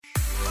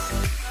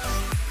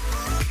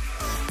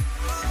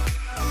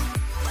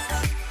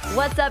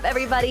What's up,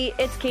 everybody?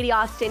 It's Katie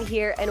Austin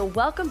here, and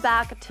welcome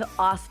back to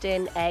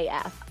Austin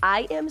AF.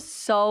 I am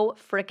so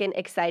freaking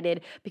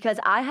excited because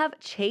I have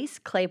Chase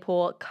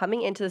Claypool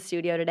coming into the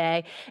studio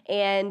today,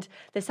 and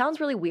this sounds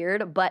really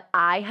weird, but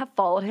I have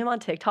followed him on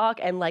TikTok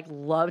and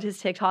loved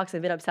his TikToks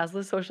and been obsessed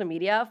with social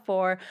media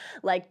for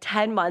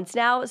 10 months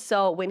now.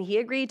 So when he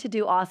agreed to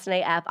do Austin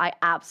AF, I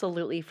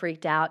absolutely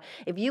freaked out.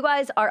 If you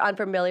guys are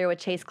unfamiliar with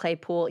Chase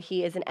Claypool,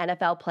 he is an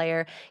NFL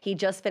player. He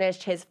just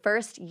finished his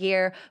first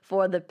year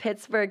for the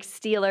Pittsburgh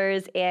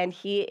Steelers, and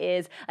he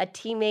is a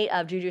teammate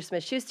of Juju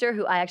Smith-Schuster,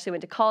 who I actually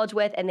went to college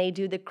with, and they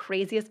do the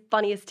craziest,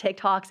 funniest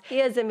TikToks. He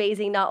is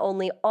amazing not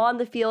only on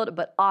the field,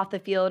 but off the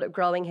field,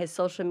 growing his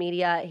social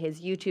media, his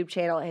YouTube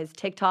channel, his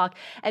TikTok,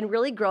 and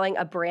really growing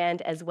a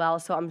brand as well.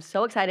 So I'm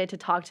so excited to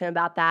talk to him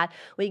about that.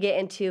 We get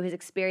into his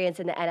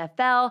experience in the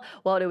NFL,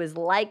 what it was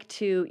like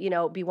to,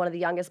 be one of the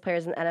youngest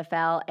players in the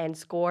NFL and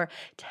score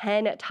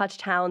 10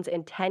 touchdowns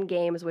in 10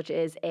 games, which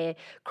is a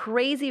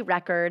crazy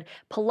record.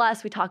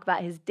 Plus, we talk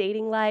about his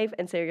dating life,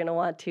 and so you're going to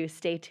want to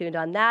stay tuned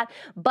on that.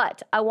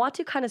 But I want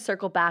to kind of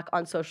circle back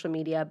on social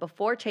media.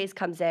 Before Chase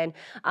comes in,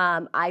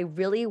 I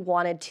really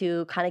wanted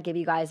to kind of give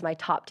you guys my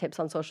top tips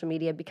on social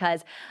media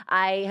because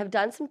I have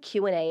done some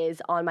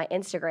Q&As on my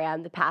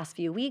Instagram the past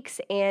few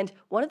weeks, and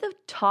one of the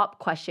top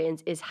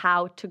questions is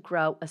how to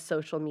grow a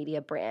social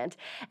media brand.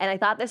 And I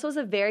thought this was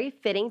a very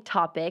fitting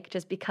topic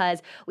just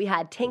because we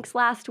had Tinks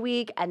last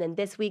week, and then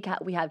this week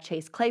we have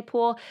Chase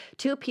Claypool,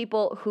 two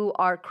people who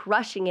are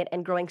crushing it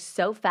and growing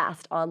so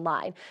fast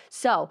online.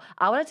 So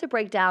I wanted to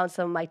break down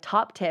some of my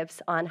top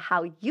tips on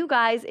how you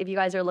guys, if you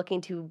guys are looking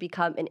to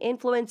become an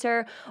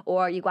influencer,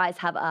 or you guys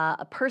have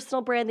a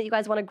personal brand that you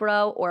guys want to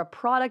grow, or a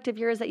product of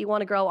yours that you want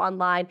to grow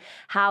online,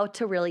 how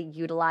to really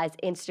utilize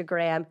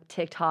Instagram,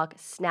 TikTok,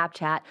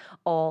 Snapchat,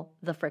 all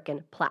the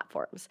freaking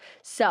platforms.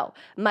 So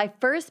my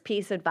first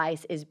piece of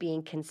advice is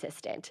being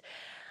consistent.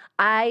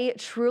 I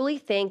truly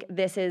think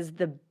this is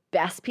the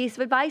best piece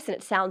of advice, and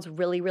it sounds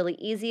really, really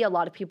easy. A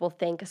lot of people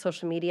think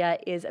social media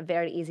is a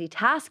very easy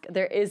task.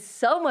 There is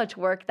so much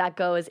work that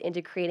goes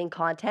into creating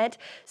content.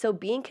 So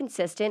being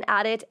consistent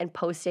at it and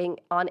posting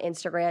on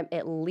Instagram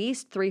at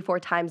least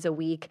 3-4 times a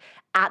week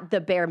at the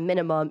bare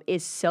minimum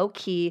is so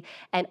key,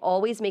 and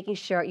always making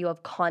sure you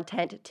have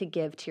content to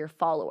give to your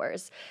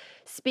followers.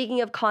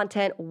 Speaking of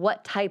content,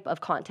 what type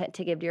of content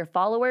to give to your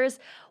followers?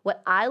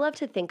 What I love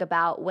to think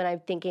about when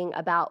I'm thinking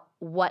about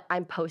what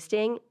I'm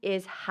posting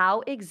is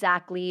how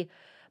exactly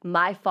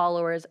my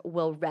followers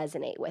will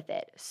resonate with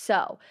it.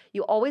 So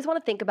you always want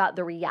to think about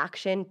the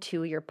reaction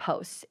to your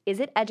posts. Is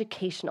it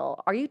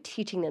educational? Are you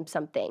teaching them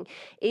something?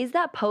 Is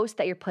that post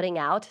that you're putting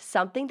out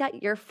something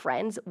that your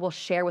friends will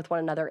share with one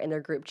another in their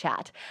group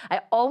chat?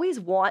 I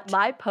always want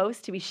my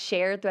post to be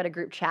shared throughout a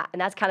group chat,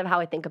 and that's kind of how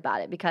I think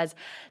about it, because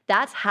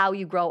that's how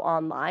you grow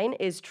online,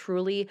 is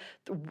truly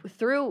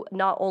through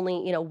not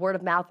only word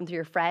of mouth and through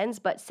your friends,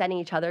 but sending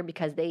each other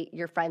because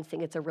your friends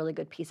think it's a really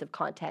good piece of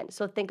content.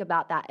 So think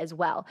about that as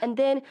well. And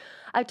then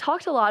I've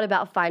talked a lot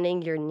about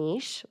finding your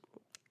niche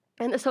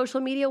in the social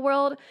media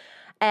world.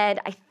 And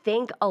I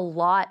think a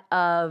lot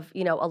of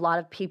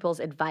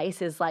people's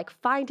advice is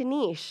find a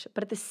niche.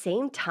 But at the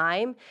same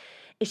time,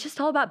 it's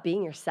just all about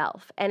being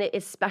yourself. And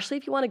especially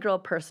if you want to grow a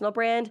personal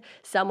brand,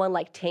 someone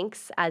like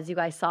Tinks, as you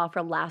guys saw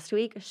from last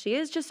week, she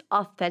is just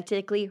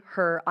authentically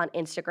her on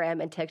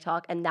Instagram and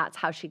TikTok, and that's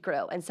how she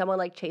grew. And someone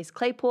like Chase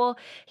Claypool,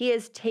 he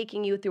is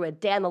taking you through a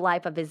day in the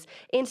life of his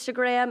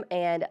Instagram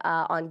and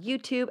on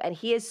YouTube, and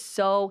he is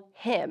so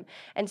him.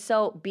 And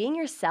so being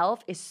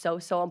yourself is so,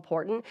 so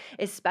important,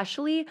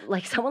 especially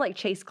someone like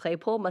Chase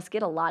Claypool must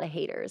get a lot of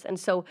haters. And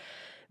so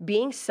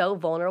being so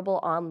vulnerable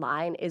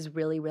online is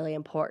really, really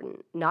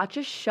important. Not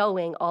just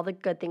showing all the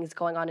good things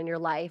going on in your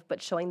life, but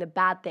showing the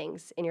bad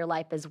things in your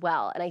life as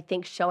well. And I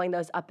think showing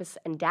those ups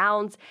and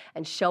downs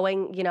and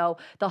showing,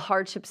 the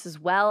hardships as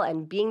well,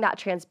 and being that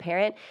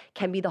transparent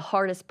can be the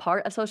hardest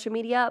part of social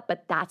media,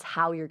 but that's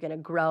how you're going to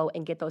grow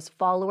and get those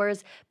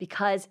followers,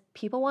 because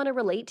people want to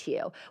relate to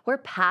you. We're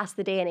past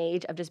the day and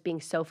age of just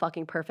being so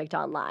fucking perfect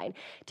online.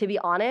 To be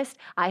honest,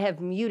 I have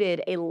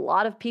muted a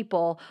lot of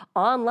people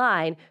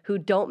online who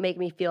don't make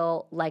me feel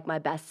like my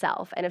best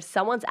self. And if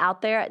someone's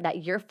out there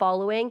that you're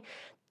following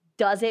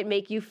Does it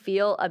make you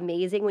feel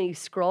amazing when you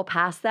scroll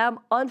past them?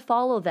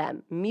 Unfollow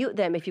them. Mute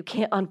them if you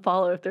can't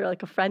unfollow, if they're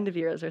like a friend of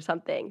yours or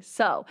something.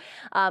 So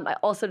I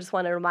also just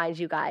want to remind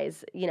you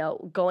guys,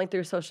 going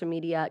through social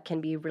media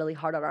can be really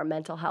hard on our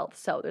mental health.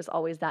 So there's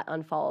always that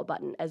unfollow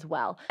button as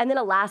well. And then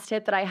a last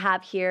tip that I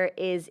have here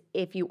is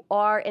if you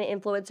are an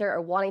influencer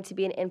or wanting to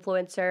be an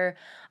influencer,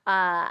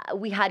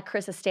 we had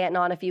Krista Stanton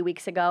on a few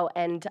weeks ago,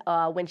 and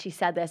when she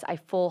said this, I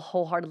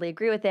wholeheartedly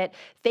agree with it.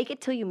 Fake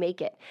it till you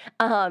make it.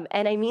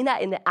 And I mean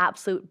that in the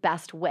absolute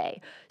best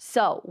way.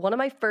 So one of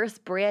my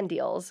first brand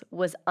deals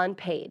was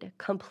unpaid,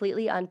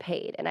 completely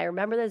unpaid. And I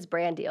remember this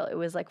brand deal. It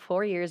was like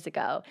 4 years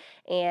ago.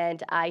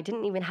 And I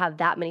didn't even have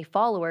that many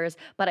followers,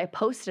 but I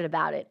posted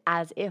about it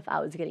as if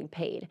I was getting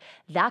paid.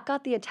 That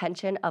got the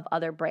attention of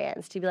other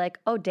brands to be like,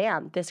 oh,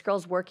 damn, this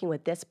girl's working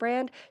with this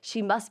brand.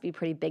 She must be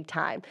pretty big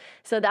time.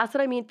 So that's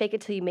what I mean, fake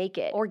it till you make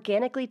it.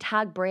 Organically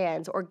tag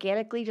brands,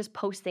 organically just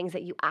post things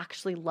that you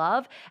actually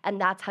love, and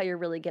that's how you're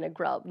really gonna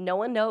grow. No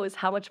one knows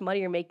how much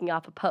money you're making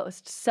off a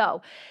post.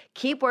 So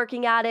keep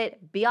working at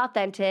it, be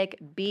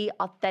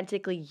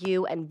authentically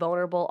you and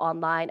vulnerable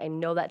online. I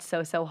know that's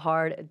so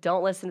hard.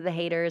 Don't listen to the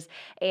haters.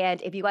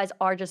 And if you guys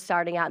are just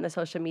starting out in the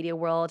social media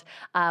world,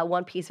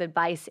 one piece of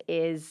advice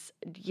is,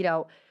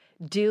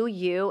 do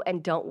you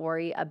and don't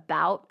worry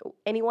about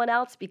anyone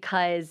else,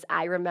 because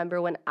I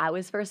remember when I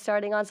was first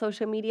starting on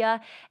social media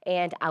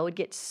and I would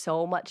get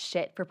so much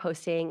shit for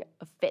posting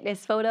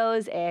fitness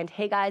photos and,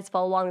 hey guys,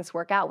 follow along this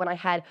workout, when I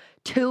had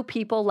 2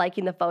 people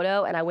liking the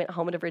photo and I went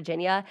home to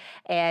Virginia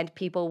and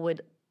people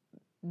would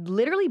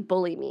literally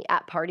bully me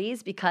at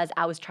parties because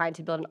I was trying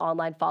to build an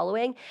online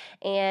following.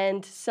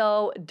 And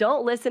so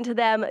don't listen to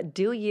them.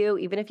 Do you,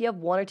 even if you have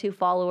 1 or 2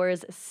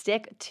 followers,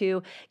 stick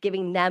to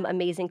giving them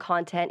amazing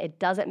content. It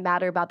doesn't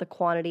matter about the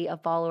quantity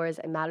of followers.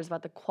 It matters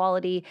about the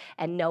quality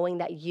and knowing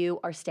that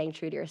you are staying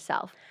true to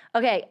yourself.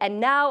 Okay, and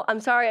now,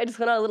 I'm sorry, I just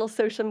went on a little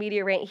social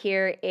media rant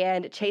here,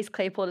 and Chase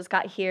Claypool just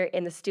got here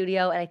in the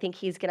studio, and I think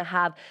he's gonna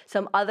have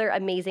some other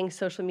amazing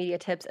social media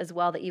tips as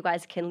well that you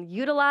guys can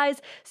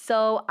utilize.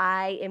 So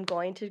I am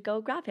going to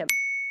go grab him.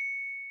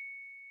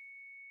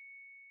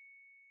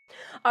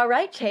 All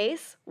right,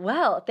 Chase.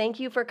 Well, thank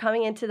you for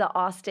coming into the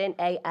Austin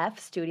AF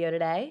studio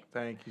today.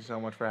 Thank you so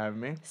much for having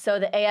me. So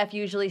the AF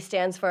usually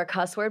stands for a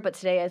cuss word, but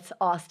today it's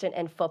Austin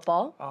and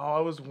football. Oh, I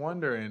was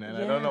wondering, and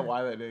I don't know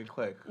why that didn't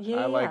click.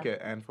 I like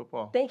it, and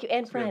football. Thank you,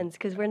 and It's friends,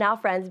 because we're now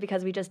friends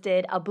because we just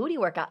did a booty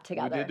workout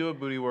together. We did do a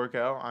booty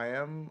workout. I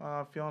am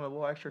feeling a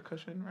little extra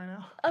cushion right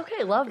now.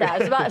 Okay, love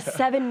that. It's about a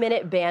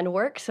 7-minute band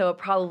work, so it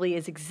probably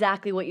is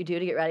exactly what you do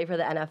to get ready for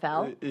the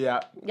NFL. Yeah.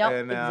 Yep,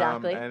 and,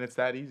 exactly. And it's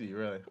that easy,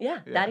 really. Yeah,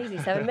 that easy,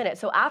 7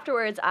 minutes. So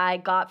afterwards, I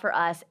got for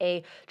us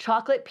a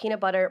chocolate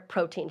peanut butter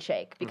protein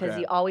shake because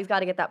you always got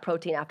to get that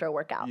protein after a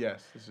workout.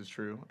 Yes, this is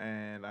true,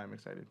 and I'm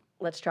excited.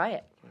 Let's try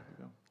it. There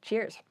we go.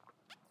 Cheers.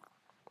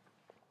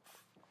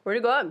 Where'd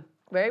it go?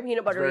 Very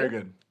peanut buttery. It's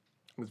very good.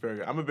 It's very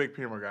good. I'm a big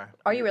peanut butter guy.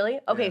 Are you really?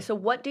 Okay, Yeah. so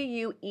what do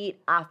you eat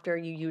after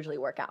you usually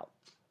work out?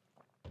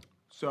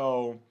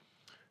 So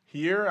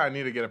here, I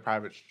need to get a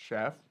private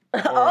chef.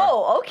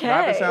 Oh, okay.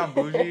 Not to sound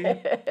bougie.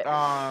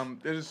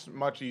 It's just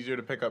much easier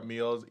to pick up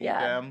meals, eat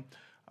them.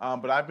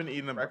 But I've been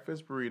eating a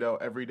breakfast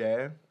burrito every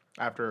day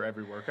after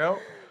every workout.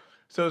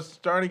 So it's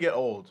starting to get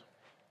old.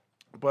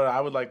 But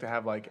I would like to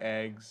have like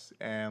eggs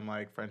and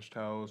like French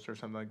toast or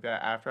something like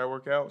that after I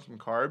work out, some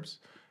carbs,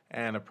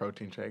 and a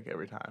protein shake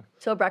every time.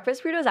 So a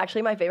breakfast burrito is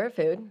actually my favorite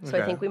food.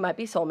 So I think we might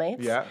be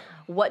soulmates. Yeah.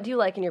 What do you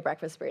like in your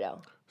breakfast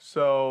burrito?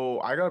 So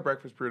I got a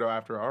breakfast burrito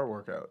after our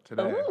workout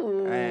today.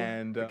 Ooh.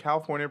 And the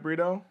California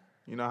burrito,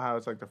 you know how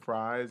it's like the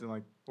fries and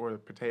like, or the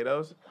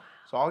potatoes?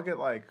 So I'll get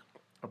like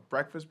a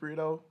breakfast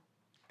burrito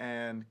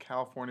and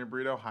California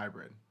burrito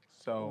hybrid.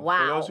 So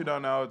for those who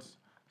don't know, it's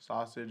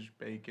sausage,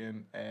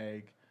 bacon,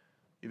 egg,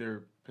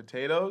 either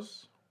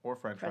potatoes or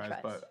French fries.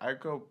 But I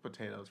go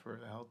potatoes for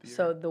the healthier.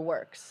 So the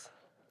works.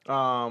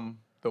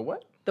 The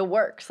what? The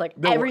works, like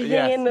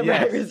everything in the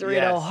breakfast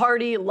burrito.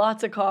 Hearty,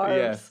 lots of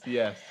carbs.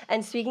 Yes.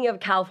 And speaking of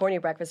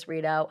California breakfast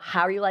burrito,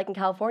 how are you liking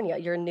California?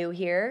 You're new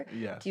here.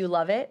 Yes. Do you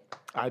love it?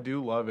 I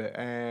do love it.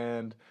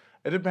 And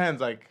it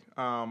depends. Like,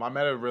 I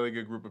met a really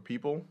good group of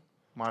people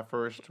my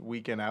first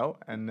weekend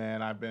out, and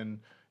then I've been,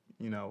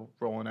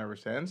 rolling ever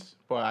since.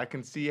 But I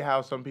can see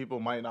how some people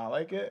might not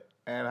like it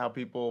and how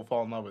people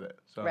fall in love with it.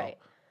 So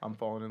I'm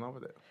falling in love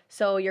with it.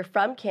 So you're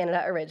from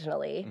Canada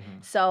originally.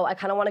 So I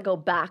kind of want to go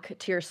back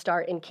to your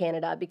start in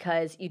Canada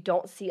because you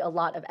don't see a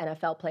lot of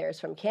NFL players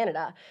from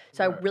Canada.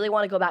 So I really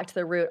want to go back to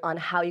the root on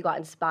how you got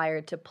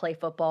inspired to play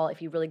football,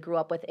 if you really grew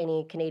up with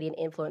any Canadian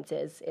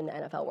influences in the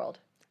NFL world.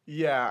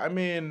 Yeah, I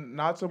mean,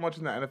 not so much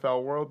in the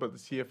NFL world, but the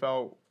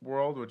CFL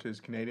world, which is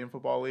Canadian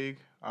Football League.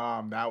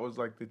 That was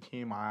like the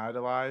team I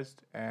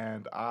idolized.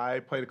 And I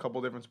played a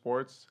couple different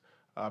sports.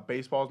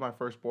 Baseball is my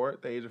first sport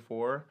at the age of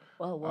 4.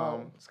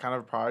 Whoa. It's kind of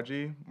a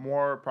prodigy.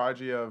 More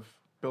prodigy of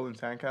building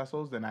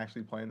sandcastles than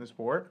actually playing the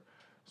sport.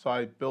 So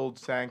I build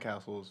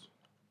sandcastles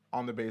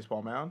on the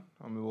baseball mound,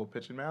 on the little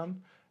pitching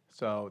mound.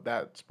 So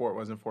that sport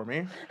wasn't for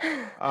me. Wait,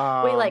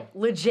 like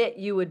legit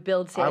you would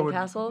build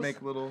sandcastles? I would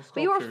make little sculptures.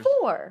 But you were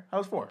 4. I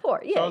was 4.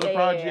 4, yeah. So I was a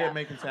prodigy at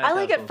making sandcastles. I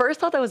like at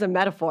first thought that was a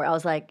metaphor. I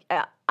was like,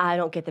 I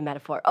don't get the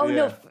metaphor. Oh,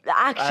 no,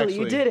 actually,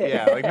 you did it.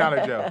 Yeah, like not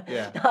a joke.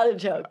 Yeah. Not a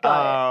joke.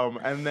 Got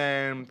it. And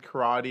then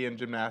karate and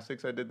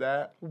gymnastics, I did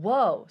that.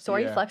 Whoa. So are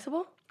you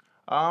flexible?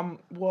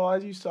 Well,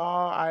 as you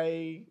saw,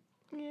 like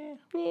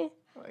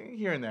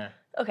here and there.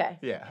 Okay.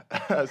 Yeah.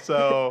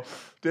 So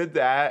did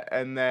that,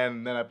 and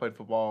then I played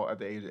football at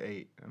the age of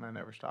 8, and I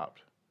never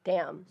stopped.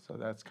 Damn. So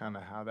that's kind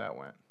of how that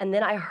went. And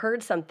then I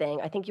heard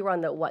something. I think you were on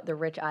the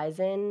Rich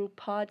Eisen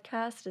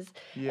podcast,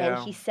 and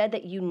he said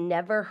that you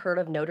never heard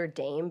of Notre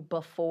Dame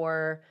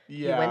before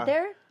you went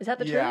there. Is that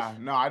the truth? Yeah,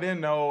 no, I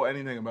didn't know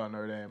anything about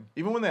Notre Dame.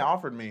 Even when they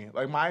offered me,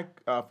 like my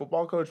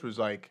football coach was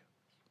like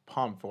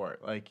pumped for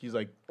it. Like he's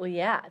like, well,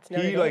 yeah, it's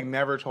Notre Dame. He like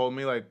never told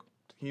me, like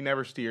he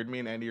never steered me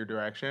in any your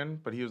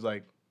direction, but he was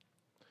like,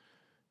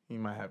 you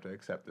might have to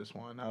accept this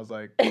one. I was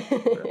like,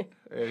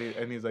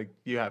 and he's like,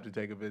 you have to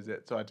take a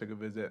visit. So I took a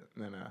visit,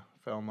 and then I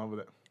fell in love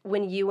with it.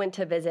 When you went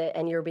to visit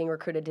and you were being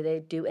recruited, did they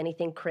do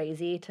anything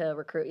crazy to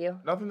recruit you?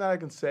 Nothing that I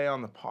can say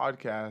on the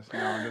podcast.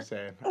 No, I'm just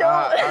saying. No.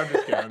 I'm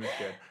just kidding.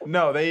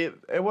 No,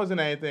 it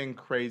wasn't anything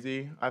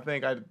crazy. I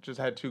think I just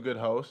had two good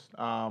hosts.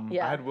 I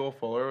had Will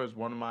Fuller as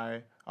one of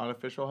my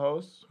unofficial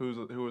hosts, who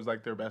was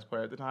like their best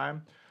player at the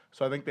time.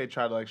 So I think they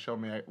tried to like show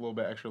me a little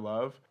bit extra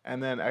love.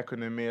 And then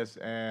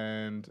Equanimous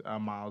and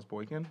Miles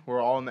Boykin were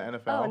all in the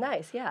NFL. Oh,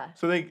 nice, yeah.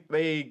 So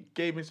they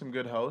gave me some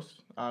good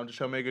hosts to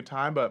show me a good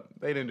time, but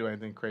they didn't do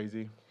anything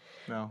crazy.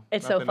 No,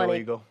 it's so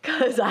funny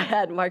because I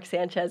had Mark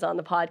Sanchez on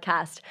the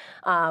podcast,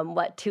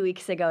 2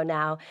 weeks ago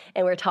now,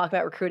 and we were talking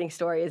about recruiting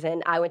stories.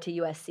 And I went to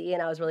USC,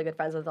 and I was really good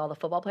friends with all the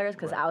football players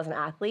because I was an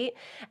athlete.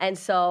 And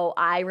so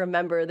I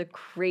remember the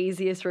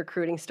craziest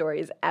recruiting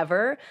stories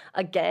ever.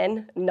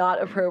 Again,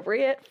 not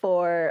appropriate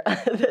for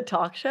the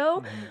talk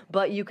show,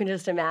 but you can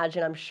just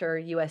imagine. I'm sure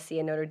USC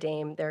and Notre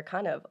Dame, they're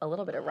kind of a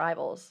little bit of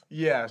rivals.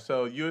 Yeah,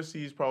 so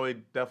USC is probably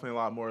definitely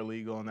a lot more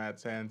illegal in that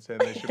sense,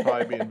 and they should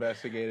probably be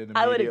investigated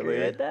immediately. I would agree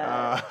with that.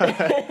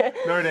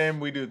 Notre Dame,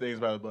 we do things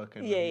by the book.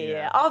 And,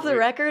 yeah. Off the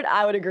record,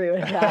 I would agree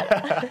with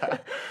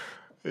that.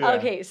 Yeah.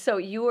 Okay, so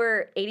you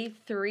were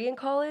 83 in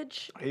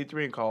college?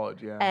 83 in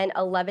college, yeah. And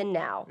 11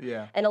 now.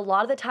 Yeah. And a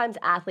lot of the times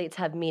athletes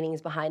have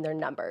meanings behind their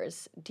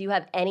numbers. Do you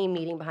have any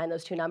meaning behind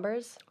those two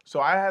numbers?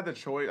 So I had the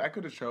choice. I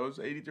could have chose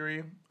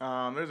 83.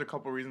 There's a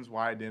couple reasons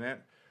why I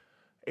didn't.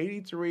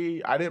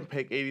 83, I didn't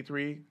pick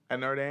 83 at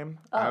Notre Dame.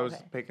 I was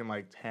picking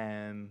like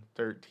 10,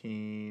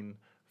 13,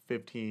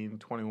 15,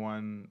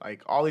 21,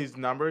 like all these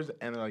numbers,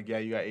 and they're like, yeah,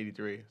 you got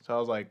 83. So I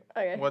was like,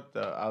 what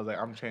the? I was like,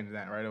 I'm changing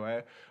that right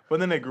away.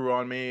 But then it grew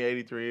on me,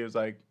 83. It was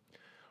like,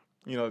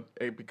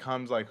 it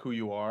becomes like who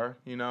you are,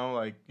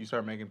 like you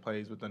start making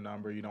plays with the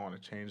number. You don't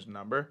want to change the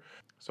number.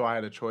 So I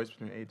had a choice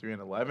between 83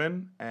 and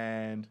 11.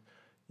 And,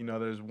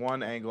 there's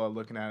one angle I'm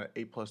looking at,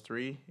 8 plus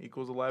 3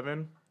 equals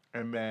 11.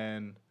 And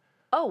then...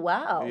 Oh,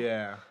 wow.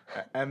 Yeah.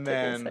 And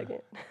then... Take a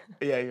second.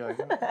 Yeah, you're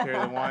like, carry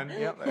the one.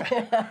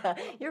 Yep.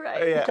 You're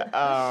right.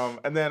 Yeah.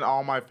 And then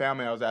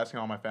I was asking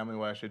all my family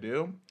what I should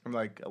do. I'm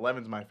like,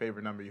 11's my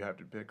favorite number. You have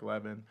to pick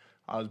 11.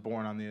 I was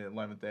born on the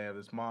 11th day of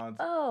this month.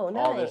 Oh,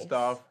 nice. All this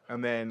stuff.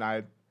 And then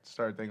I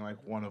started thinking like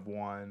 1 of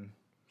 1.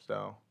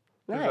 So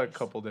there's a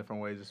couple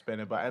different ways to spin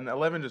it. And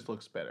 11 just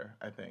looks better,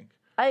 I think.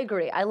 I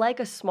agree. I like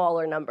a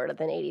smaller number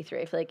than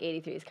 83. I feel like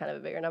 83 is kind of a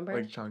bigger number.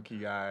 Like chunky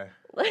guy.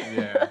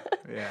 Yeah.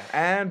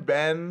 And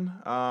Ben,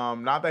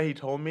 not that he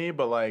told me,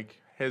 but like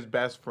his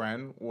best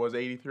friend was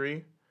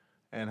 83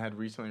 and had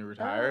recently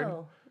retired.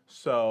 Oh.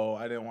 So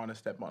I didn't want to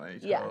step on any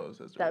toes.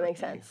 Yeah, that makes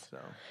sense. So.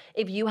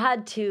 If you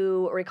had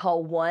to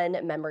recall one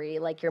memory,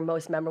 like your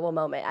most memorable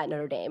moment at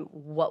Notre Dame,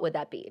 what would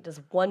that be?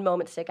 Does one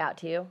moment stick out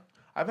to you?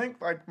 I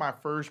think like my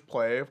first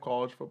play of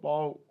college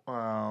football,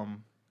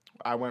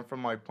 I went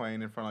from like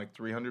playing in front of like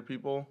 300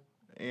 people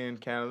in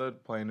Canada,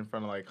 playing in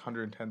front of like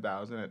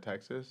 110,000 at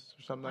Texas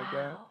or something like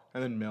that,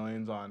 and then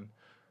millions on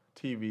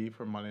TV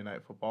for Monday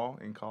Night Football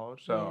in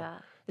college. So yeah.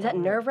 Is that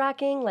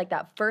nerve-wracking? Like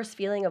that first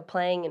feeling of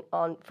playing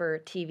for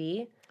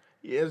TV?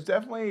 Yeah, it's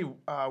definitely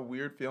a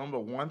weird feeling,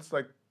 but once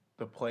like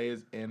the play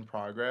is in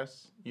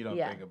progress, you don't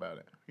think about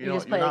it. You're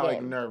not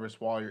like nervous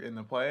while you're in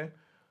the play.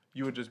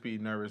 You would just be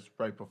nervous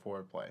right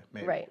before play,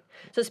 maybe. Right.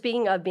 So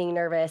speaking of being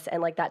nervous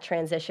and like that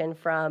transition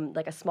from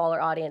like a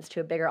smaller audience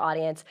to a bigger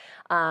audience,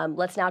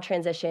 let's now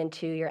transition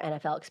to your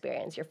NFL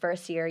experience. Your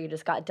first year, you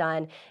just got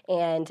done,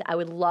 and I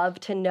would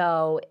love to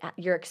know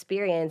your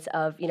experience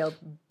of,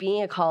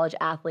 being a college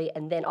athlete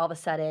and then all of a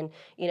sudden,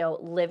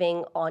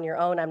 living on your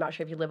own. I'm not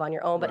sure if you live on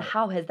your own, but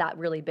how has that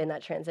really been,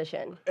 that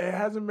transition? It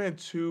hasn't been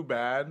too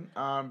bad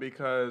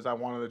because I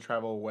wanted to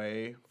travel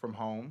away from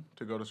home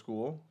to go to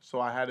school, so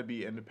I had to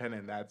be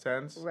independent in that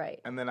sense. Right.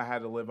 And then I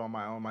had to live on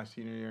my own my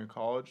senior year in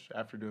college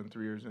after doing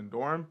 3 years in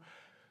dorm.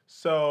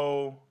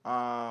 So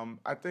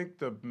I think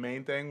the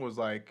main thing was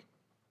like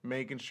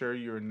making sure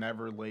you're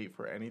never late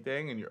for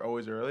anything and you're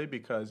always early,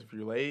 because if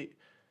you're late,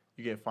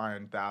 you get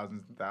fined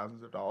thousands and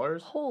thousands of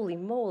dollars. Holy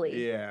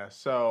moly. Yeah.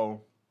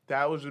 So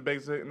that was the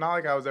biggest thing. Not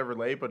like I was ever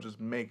late, but just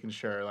making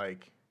sure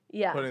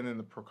putting in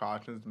the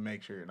precautions to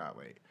make sure you're not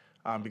late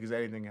because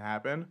anything can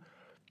happen.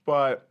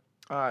 But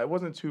it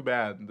wasn't too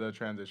bad. The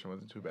transition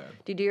wasn't too bad.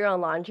 Do you do your own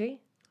laundry?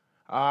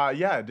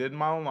 Yeah, I did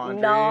my own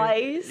laundry.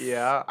 Nice.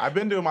 Yeah, I've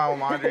been doing my own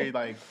laundry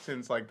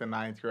since the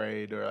 9th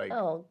grade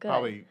or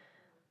probably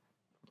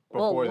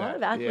before that. Well, a lot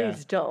of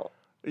athletes don't.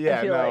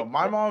 Yeah, no,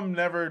 my mom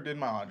never did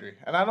my laundry,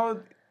 and I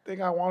don't.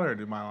 think I want her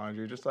to do my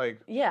laundry. Just like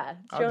yeah,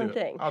 it's your own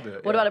thing. I'll do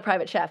it. What about a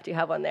private chef? Do you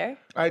have one there?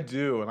 I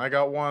do, and I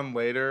got one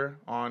later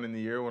on in the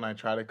year when I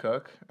try to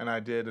cook, and I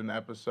did an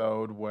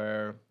episode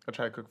where I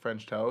tried to cook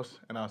French toast,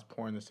 and I was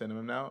pouring the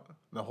cinnamon out.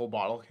 The whole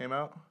bottle came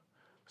out,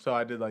 so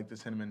I did like the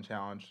cinnamon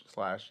challenge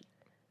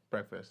 /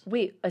 breakfast.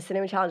 Wait, a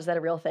cinnamon challenge, is that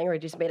a real thing, or you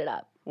just made it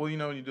up? Well, you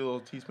know when you do a little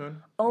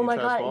teaspoon? Oh my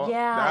God,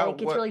 yeah, it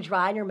gets really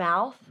dry in your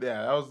mouth.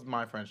 Yeah, that was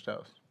my French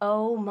toast.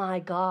 Oh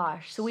my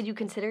gosh. So would you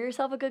consider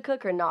yourself a good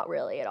cook or not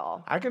really at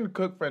all? I can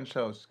cook French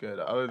toast good,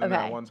 other than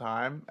that one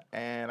time.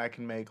 And I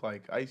can make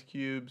like ice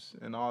cubes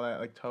and all that,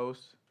 like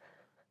toast.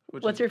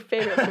 What's your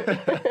favorite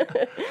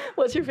food?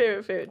 What's your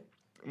favorite food?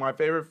 My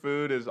favorite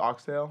food is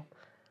oxtail.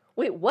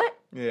 Wait, what?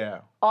 Yeah.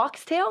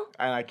 Oxtail?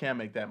 And I can't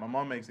make that. My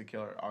mom makes a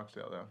killer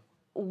oxtail though.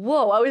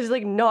 Whoa, I was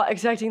like not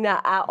expecting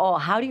that at all.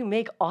 How do you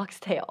make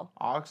oxtail?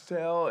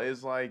 Oxtail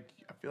is like,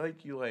 I feel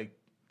like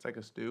it's like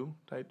a stew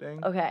type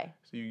thing. Okay.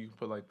 So you can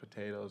put like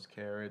potatoes,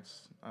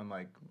 carrots, and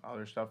like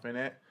other stuff in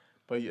it.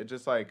 But it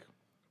just like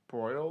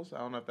broils. I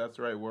don't know if that's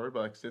the right word,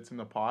 but like sits in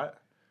the pot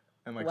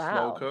and like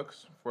slow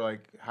cooks for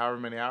like however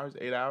many hours,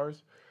 8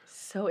 hours.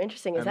 So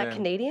interesting. Is that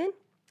Canadian?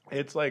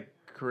 It's like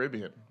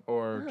Caribbean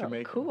or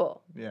Jamaican.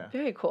 Cool. Yeah.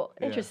 Very cool.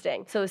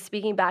 Interesting. So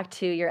speaking back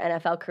to your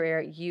NFL career,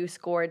 you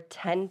scored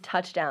 10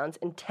 touchdowns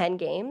in 10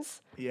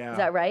 games. Yeah. Is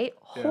that right?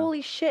 Yeah.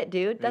 Holy shit,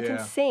 dude. That's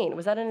insane.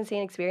 Was that an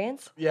insane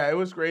experience? Yeah, it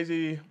was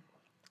crazy.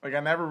 Like, I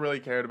never really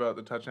cared about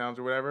the touchdowns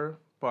or whatever,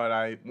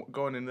 but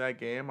going into that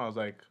game, I was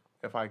like,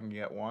 if I can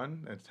get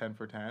one, it's 10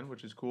 for 10,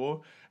 which is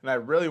cool. And I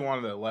really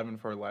wanted 11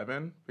 for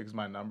 11 because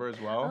my number as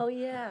well. Oh,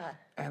 yeah.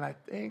 And I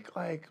think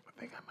I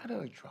might have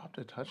like dropped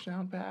a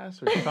touchdown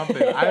pass or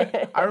something.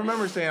 I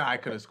remember saying I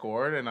could have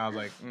scored, and I was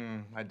like,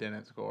 I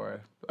didn't score.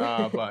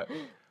 But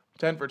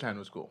 10 for 10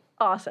 was cool.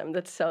 Awesome.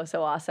 That's so,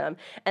 so awesome.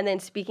 And then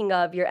speaking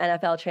of your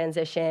NFL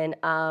transition,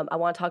 I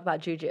want to talk about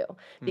Juju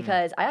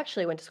because I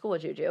actually went to school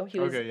with Juju. He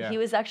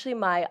was actually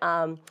my,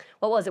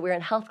 what was it? We were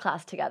in health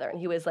class together, and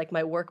he was like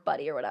my work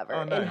buddy or whatever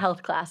in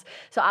health class.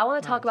 So I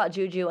want to talk about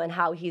Juju and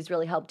how he's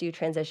really helped you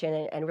transition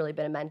and really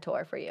been a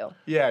mentor for you.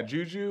 Yeah,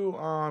 Juju,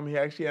 he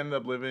actually ended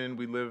up we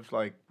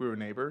were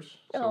neighbors.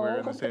 So we were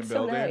in the same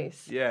building. So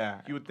nice.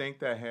 Yeah. You would think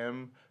that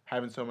him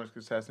having so much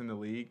success in the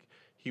league,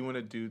 he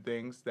wouldn't do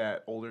things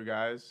that older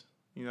guys,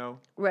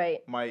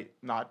 might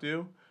not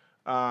do.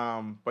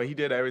 But he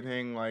did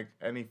everything, like,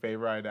 any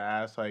favor I'd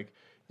ask. Like,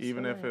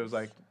 even if it was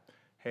like,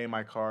 hey,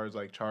 my car is,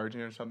 like, charging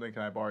or something,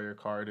 can I borrow your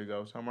car to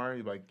go somewhere?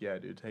 He'd be like, yeah,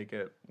 dude, take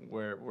it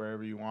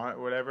wherever you want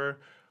or whatever.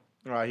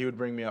 He would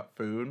bring me up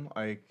food.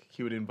 Like,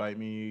 he would invite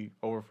me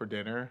over for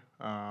dinner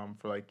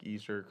for, like,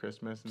 Easter,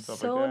 Christmas, and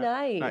stuff like that. So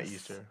nice. Not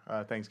Easter.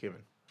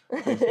 Thanksgiving.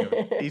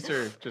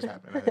 Easter just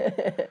happened, I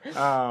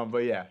think.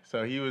 But yeah,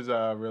 so he was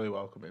really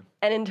welcoming.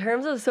 And in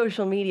terms of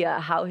social media,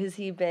 how has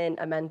he been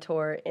a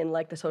mentor in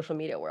like the social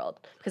media world?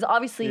 Because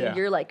obviously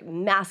you're like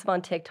massive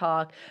on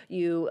TikTok.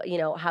 You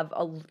have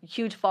a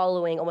huge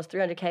following, almost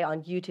 300K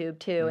on YouTube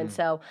too, and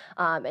so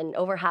and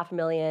over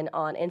 500,000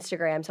 on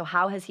Instagram. So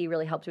how has he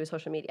really helped you with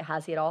social media?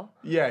 Has he at all?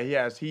 Yeah, he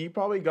has. He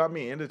probably got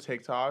me into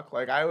TikTok.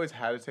 Like, I always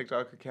had a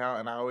TikTok account,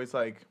 and I was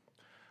like,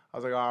 oh,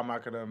 I'm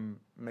not going to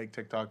make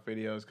TikTok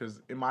videos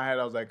because in my head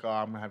I was like, oh,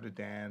 I'm going to have to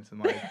dance and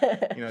like,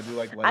 do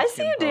like I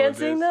see you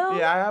dancing though.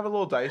 Yeah, I have a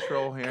little dice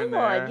roll here and there.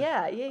 Come on,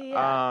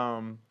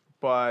 yeah.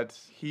 But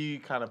he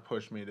kind of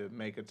pushed me to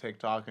make a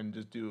TikTok and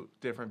just do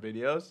different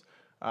videos,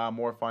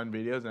 more fun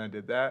videos, and I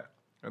did that.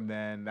 And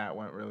then that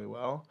went really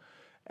well.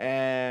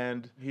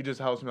 And he just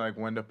helps me, like,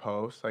 when to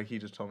post. Like, he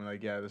just told me,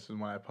 like, yeah, this is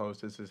when I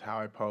post, this is how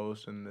I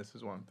post, and this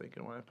is what I'm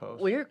thinking when I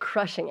post. Well, you're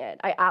crushing it.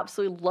 I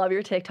absolutely love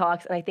your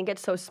TikToks, and I think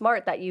it's so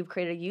smart that you've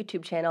created a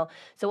YouTube channel.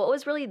 So what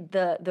was really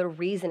the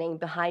reasoning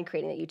behind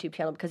creating a YouTube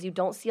channel? Because you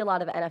don't see a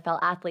lot of NFL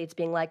athletes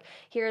being like,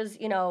 here's,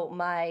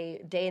 my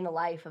day in the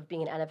life of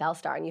being an NFL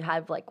star, and you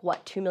have,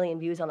 2 million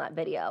views on that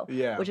video,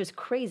 which is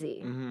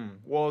crazy. Mm-hmm.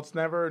 Well,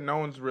 no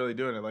one's really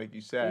doing it, like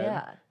you said.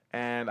 Yeah.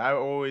 And I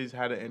always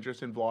had an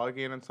interest in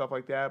vlogging and stuff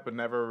like that, but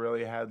never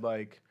really had,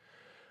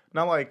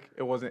 not like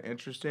it wasn't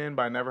interesting,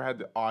 but I never had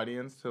the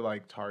audience to,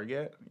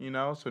 target,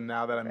 So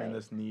now that I'm in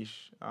this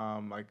niche,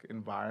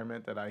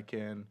 environment that I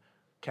can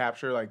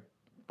capture,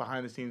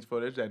 behind-the-scenes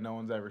footage that no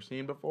one's ever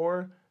seen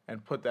before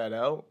and put that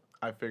out,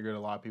 I figured a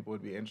lot of people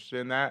would be interested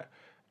in that.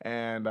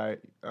 And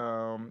it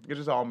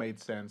just all made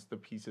sense. The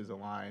pieces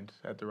aligned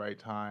at the right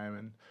time,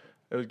 and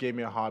it gave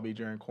me a hobby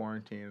during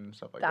quarantine and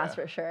stuff like that. That's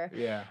for sure.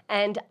 Yeah.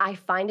 And I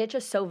find it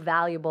just so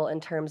valuable in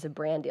terms of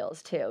brand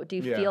deals too. Do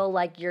you feel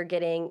like you're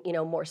getting,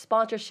 more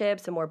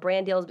sponsorships and more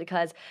brand deals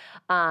because,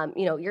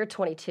 you're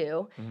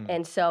 22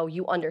 and so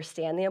you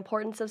understand the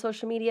importance of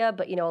social media,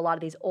 but, a lot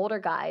of these older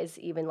guys,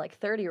 even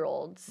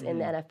 30-year-olds in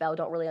the NFL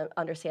don't really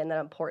understand that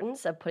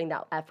importance of putting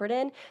that effort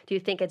in. Do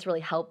you think it's really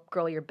helped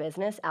grow your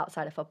business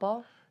outside of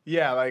football?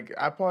 Yeah,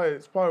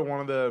 it's probably one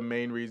of the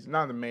main reasons,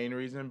 not the main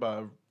reason,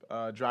 but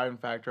driving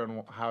factor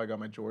on how I got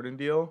my Jordan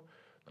deal,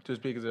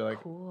 just because they're like,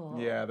 cool.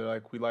 Yeah, they're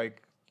like, we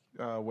like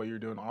what you're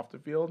doing off the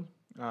field,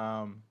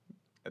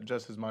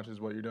 just as much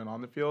as what you're doing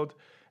on the field,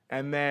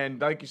 And then,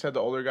 like you said,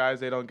 the older guys,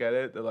 they don't get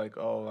it. They're like,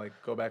 oh, like,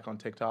 go back on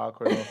TikTok.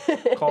 Or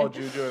they'll call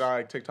Juju and I,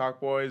 like, TikTok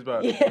boys.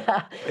 But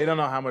they don't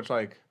know how much,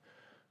 like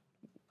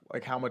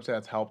how much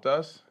that's helped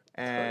us.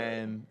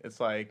 And it's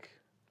like,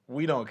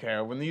 we don't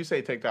care. When you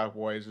say TikTok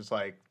boys, it's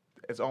like,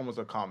 it's almost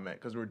a compliment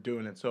because we're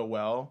doing it so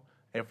well.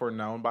 If we're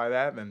known by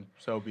that, then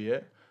so be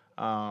it.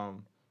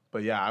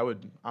 But yeah,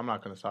 I'm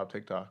not going to stop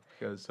TikTok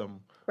because some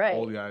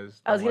old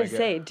guys. I was going to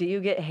say, do you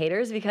get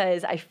haters?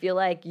 Because I feel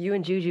like you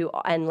and Juju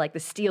and like the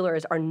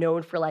Steelers are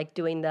known for like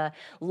doing the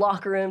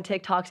locker room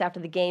TikToks after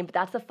the game. But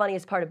that's the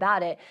funniest part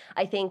about it.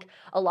 I think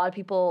a lot of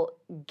people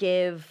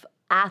give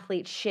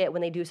athletes shit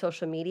when they do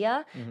social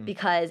media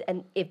because,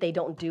 and if they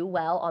don't do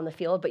well on the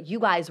field, but you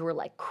guys were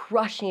like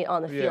crushing it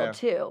on the field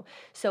too.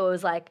 So it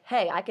was like,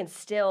 hey, I can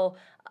still,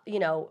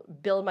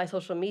 build my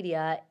social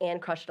media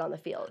and crush it on the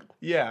field.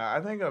 Yeah, I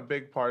think a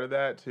big part of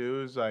that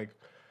too is like,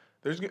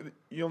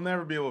 you'll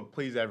never be able to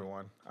please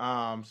everyone.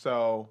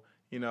 So,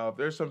 if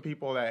there's some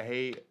people that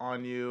hate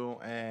on you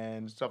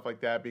and stuff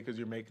like that because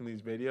you're making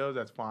these videos,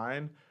 that's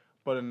fine.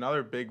 But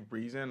another big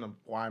reason of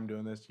why I'm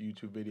doing this,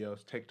 YouTube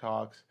videos,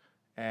 TikToks,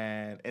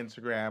 and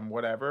Instagram,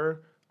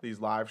 whatever, these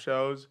live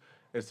shows,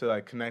 is to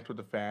like connect with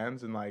the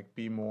fans and like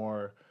be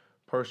more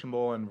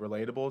personable and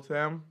relatable to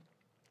them.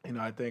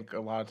 I think a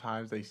lot of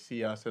times they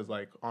see us as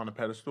like on a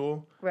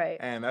pedestal. Right.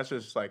 And that's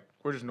just like,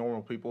 we're just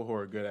normal people who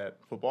are good at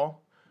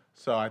football.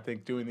 So I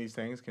think doing these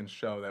things can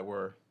show that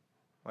we're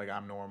like,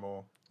 I'm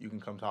normal. You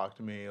can come talk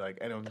to me. Like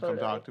anyone can come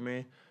talk to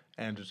me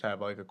and just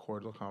have like a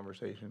cordial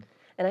conversation.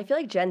 And I feel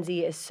like Gen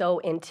Z is so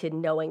into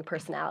knowing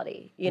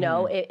personality,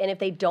 and if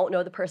they don't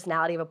know the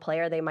personality of a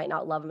player, they might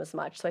not love him as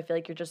much. So I feel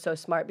like you're just so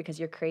smart because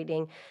you're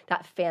creating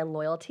that fan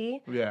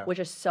loyalty, which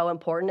is so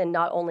important. And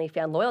not only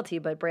fan loyalty,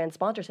 but brand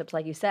sponsorships.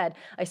 Like you said,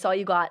 I saw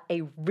you got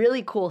a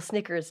really cool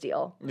Snickers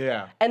deal.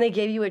 Yeah. And they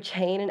gave you a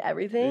chain and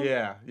everything.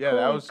 Yeah. Yeah,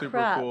 that was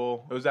super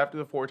cool. It was after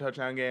the 4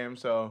 touchdown game,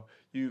 so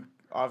you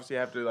obviously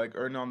have to like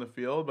earn it on the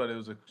field, but it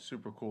was a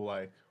super cool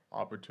like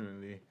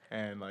opportunity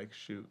and like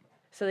shoot.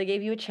 So they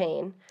gave you a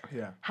chain.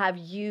 Yeah. Have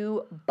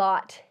you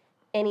bought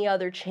any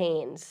other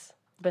chains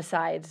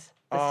besides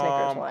the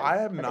Snickers one? I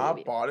have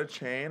not bought a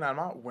chain. I'm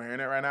not wearing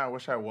it right now. I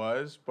wish I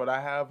was. But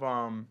I have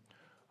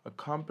a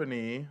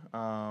company,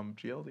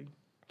 GLD,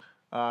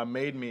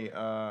 made me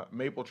a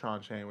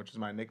Mapletron chain, which is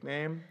my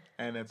nickname.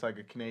 And it's like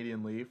a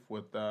Canadian leaf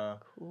with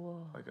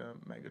like a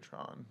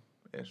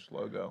Megatron-ish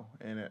logo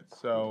in it.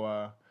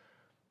 So,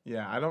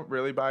 yeah, I don't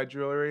really buy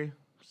jewelry.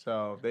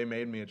 So they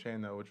made me a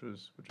chain though, which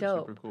was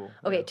super cool.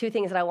 Okay, 2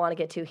 things that I want to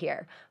get to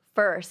here.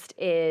 First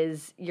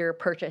is your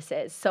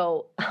purchases.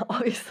 So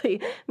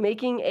obviously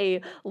making a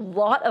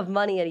lot of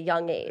money at a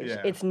young age.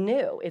 It's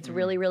new. It's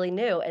really, really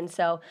new. And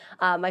so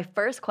my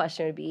first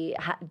question would be,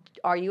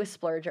 are you a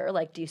splurger?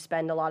 Like, do you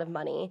spend a lot of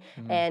money?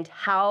 And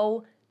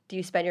how do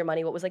you spend your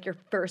money? What was like your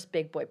first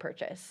big boy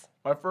purchase?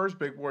 My first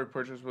big boy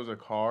purchase was a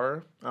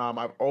car.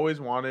 I've always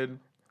wanted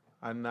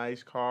a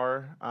nice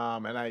car,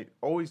 and I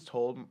always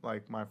told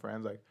like my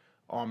friends like,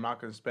 oh, I'm not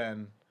gonna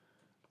spend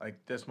like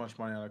this much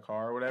money on a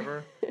car or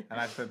whatever, and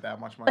I spent that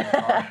much money on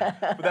a car.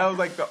 But that was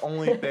like the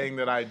only thing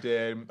that I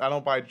did. I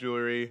don't buy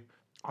jewelry.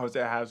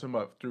 Obviously, I have some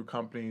through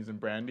companies and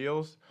brand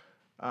deals.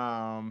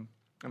 And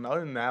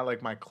other than that,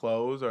 like my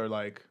clothes are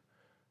like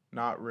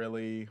not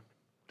really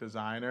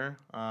designer.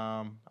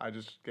 I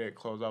just get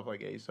clothes off like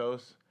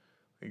ASOS.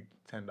 Like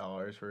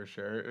 $10 for a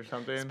shirt or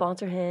something.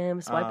 Sponsor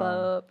him, swipe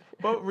up.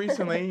 But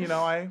recently,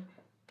 I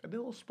did a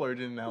little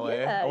splurge in LA.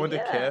 I went to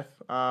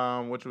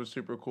Kith, which was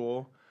super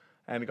cool,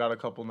 and got a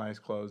couple nice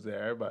clothes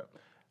there. But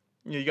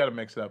you got to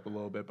mix it up a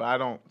little bit. But I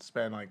don't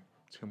spend like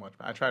too much.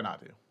 I try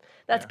not to.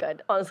 That's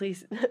good. Honestly,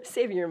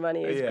 saving your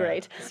money is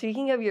great.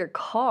 Speaking of your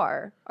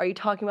car, are you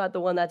talking about the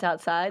one that's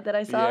outside that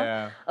I saw?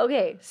 Yeah.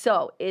 Okay,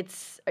 so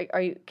it's.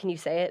 Are you? Can you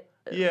say it?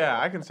 Yeah,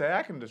 I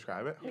can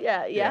describe it.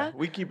 Yeah.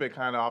 We keep it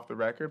kind of off the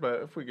record,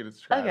 but if we could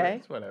describe it,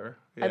 it's whatever.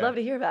 Yeah. I'd love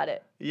to hear about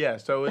it. Yeah,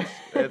 so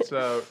it's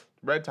a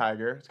Red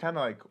Tiger. It's kind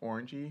of like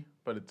orangey,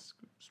 but it's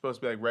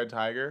supposed to be like Red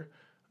Tiger.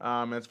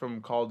 It's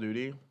from Call of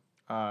Duty.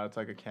 It's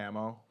like a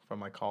camo from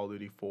like Call of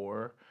Duty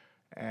 4,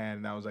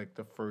 and that was like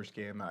the first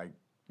game that I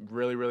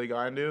really, really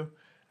got into,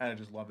 and I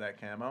just love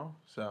that camo.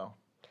 So.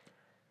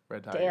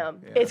 Red Tiger.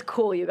 Damn. Yeah. It's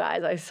cool, you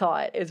guys. I saw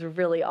it. It's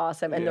really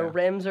awesome. And the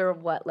rims are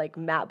what, like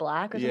matte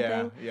black or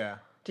something? Yeah.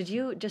 Did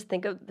you just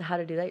think of how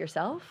to do that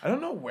yourself? I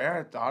don't know where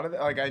I thought of it.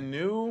 Like, I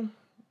knew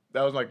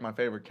that was like my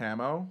favorite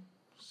camo.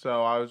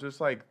 So I was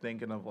just like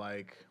thinking of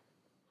like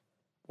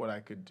what I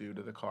could do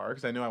to the car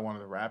because I knew I wanted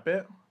to wrap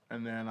it.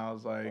 And then I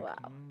was like,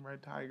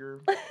 Red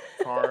Tiger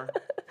car.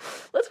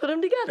 Let's put them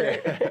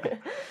together.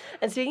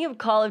 And speaking of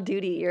Call of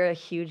Duty, you're a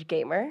huge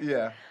gamer.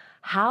 Yeah.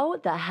 How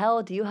the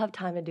hell do you have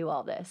time to do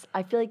all this?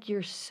 I feel like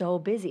you're so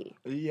busy.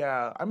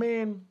 Yeah, I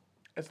mean,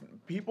 that's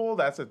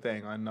the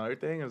thing. Another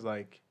thing is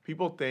like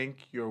people think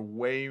you're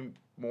way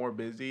more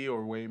busy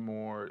or way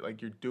more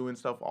like you're doing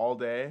stuff all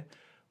day,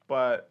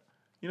 but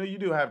you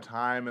do have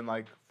time. And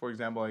like for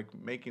example, like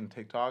making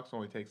TikToks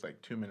only takes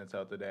like 2 minutes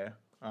out the day.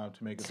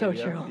 to make a so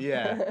video. True.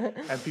 Yeah.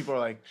 And people are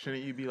like,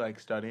 shouldn't you be like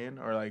studying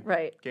or like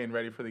getting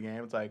ready for the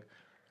game? It's like,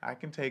 I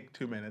can take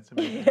 2 minutes and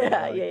make a video,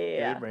 like,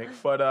 give a break.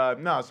 But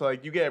no, so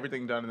like you get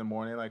everything done in the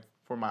morning. Like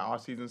for my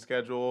off-season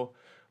schedule,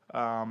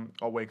 I'll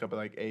wake up at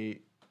like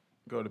 8,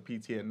 go to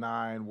PT at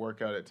 9,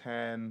 work out at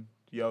 10,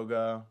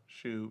 yoga,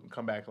 shoot,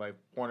 come back like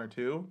 1 or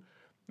 2.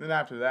 Then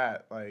after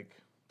that, like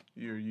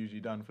you're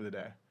usually done for the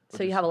day.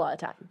 So you have a lot of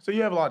time. So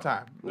you have a lot of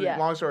time. Yeah.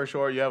 Long story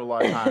short, you have a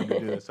lot of time to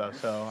do this stuff.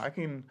 So I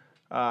can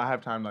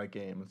have time to like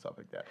game and stuff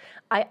like that.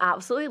 I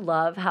absolutely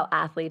love how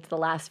athletes the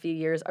last few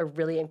years are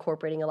really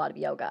incorporating a lot of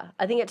yoga.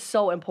 I think it's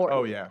so important.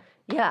 Oh yeah.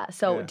 Yeah.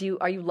 So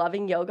are you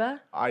loving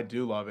yoga? I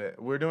do love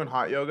it. We're doing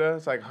hot yoga.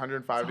 It's like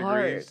 105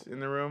 degrees in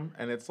the room,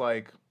 and it's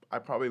like I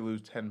probably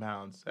lose 10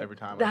 pounds every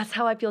time. That's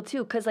how I feel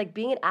too. Because like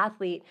being an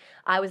athlete,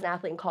 I was an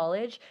athlete in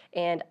college,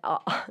 and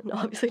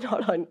obviously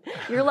not on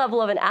your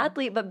level of an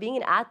athlete, but being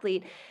an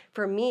athlete,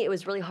 for me, it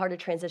was really hard to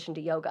transition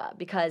to yoga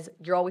because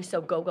you're always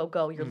so go, go,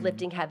 go. You're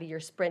lifting heavy, you're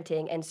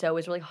sprinting. And so it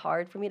was really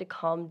hard for me to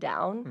calm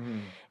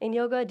down in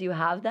yoga. Do you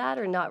have that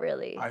or not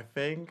really? I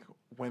think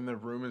when the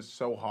room is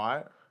so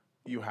hot,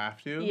 you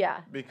have to. Yeah.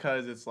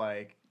 Because it's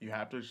like you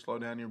have to slow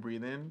down your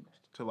breathing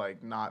to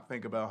like not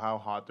think about how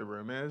hot the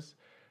room is.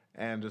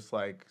 And just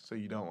like, so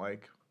you don't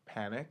like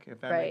panic, if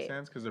that makes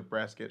sense, because the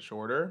breaths get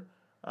shorter.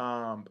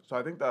 So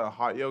I think the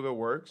hot yoga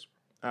works,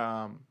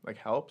 like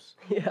helps.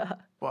 Yeah.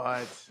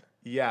 But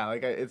yeah,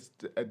 like it's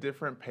a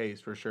different pace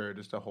for sure,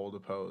 just to hold a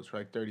pose for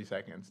like 30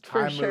 seconds.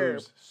 For Time sure.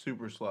 moves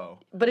super slow.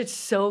 But it's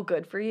so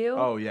good for you.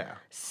 Oh yeah.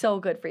 So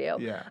good for you.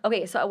 Yeah.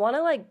 Okay, so I want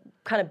to like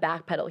kind of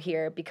backpedal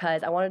here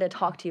because I wanted to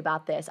talk to you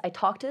about this. I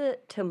talked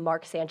to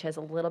Mark Sanchez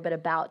a little bit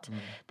about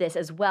this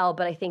as well,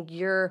 but I think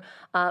you're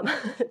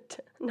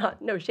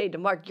no shade to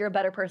Mark, you're a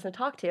better person to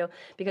talk to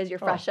because you're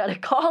fresh out of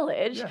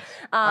college. Yes,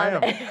 I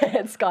am.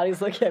 And Scotty's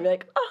looking at me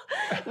like, oh.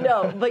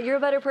 No, but you're a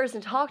better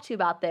person to talk to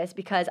about this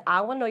because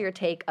I want to know your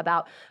take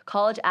about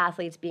college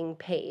athletes being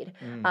paid,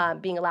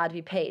 being allowed to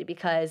be paid,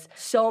 because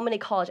so many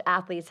college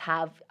athletes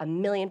have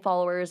 1 million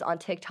followers on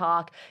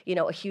TikTok, you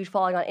know, a huge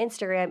following on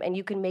Instagram, and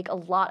you can make a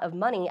lot of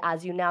money,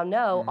 as you now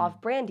know,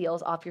 off brand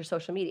deals off your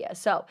social media.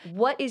 So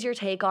what is your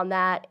take on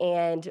that,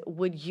 and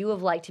would you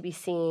have liked to be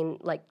seen,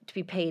 like, to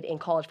be paid in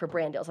college for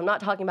brand deals? I'm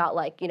not talking about,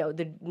 like, you know,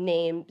 the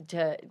name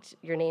to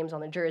your names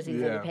on the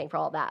jerseys and you're paying for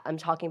all that. I'm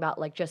talking about,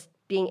 like, just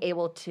being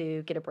able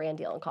to get a brand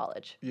deal in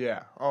college.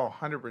 Yeah. Oh,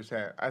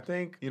 100%. I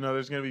think, you know,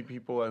 there's going to be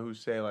people who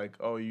say like,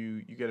 oh,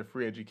 you get a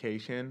free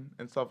education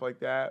and stuff like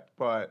that.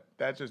 But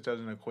that just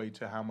doesn't equate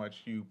to how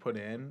much you put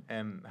in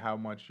and how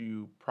much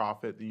you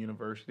profit the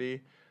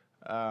university.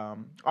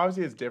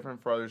 Obviously, it's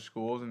different for other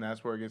schools, and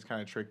that's where it gets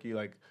kind of tricky.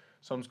 Like,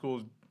 some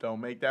schools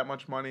don't make that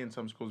much money, and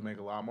some schools make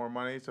a lot more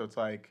money. So it's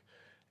like,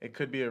 it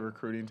could be a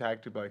recruiting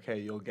tactic, like, hey,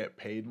 you'll get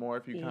paid more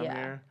if you come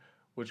here,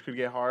 which could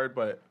get hard.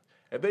 But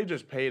if they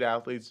just paid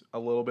athletes a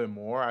little bit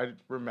more, I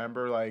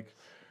remember, like,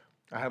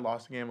 I had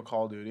lost a game of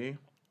Call of Duty,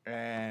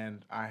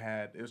 and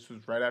this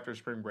was right after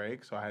spring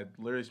break, so I had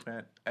literally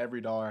spent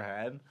every dollar I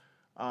had,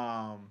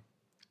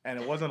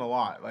 and it wasn't a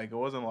lot. Like, it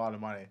wasn't a lot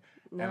of money.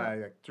 No. And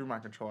I threw my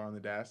controller on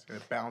the desk, and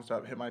it bounced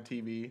up, hit my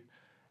TV,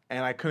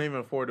 and I couldn't even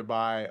afford to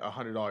buy a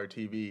 $100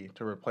 TV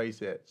to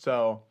replace it.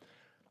 So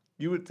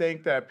you would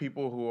think that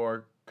people who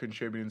are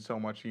contributing so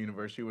much to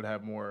university would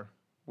have more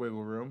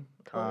wiggle room.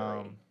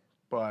 Totally.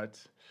 But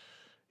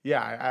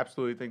yeah, I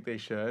absolutely think they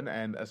should,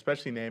 and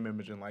especially name,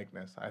 image, and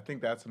likeness. I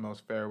think that's the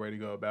most fair way to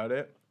go about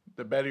it.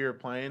 The better you're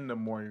playing, the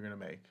more you're going to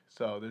make.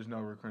 So there's no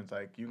recruiters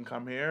like, you can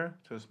come here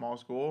to a small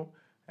school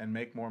and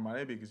make more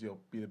money because you'll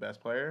be the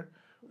best player.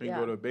 Or you can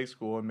go to a big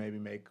school and maybe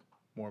make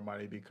more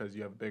money because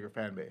you have a bigger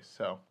fan base.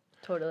 So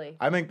totally.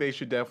 I think they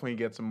should definitely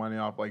get some money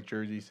off like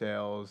jersey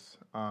sales,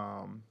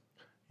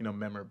 you know,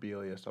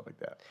 memorabilia, stuff like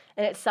that.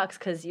 And it sucks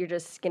because you're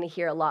just going to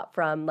hear a lot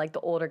from, like, the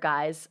older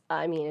guys,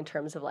 I mean, in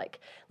terms of, like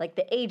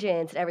the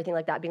agents and everything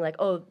like that, being like,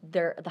 oh,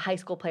 the high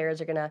school players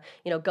are going to,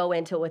 you know, go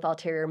into it with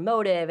ulterior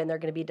motive and they're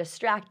going to be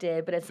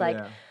distracted. But it's like,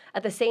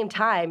 at the same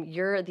time,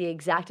 you're the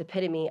exact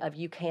epitome of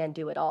you can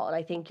do it all. And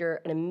I think you're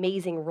an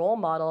amazing role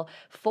model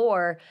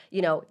for,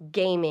 you know,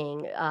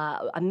 gaming,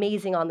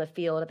 amazing on the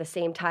field. At the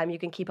same time, you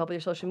can keep up with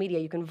your social media.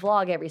 You can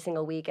vlog every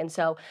single week. And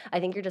so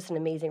I think you're just an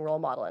amazing role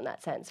model in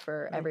that sense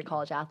for every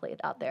college athlete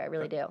out there. I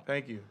really do.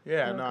 Thank you.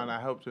 Yeah, and I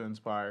hope to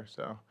inspire.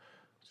 So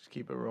just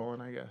keep it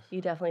rolling, I guess.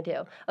 You definitely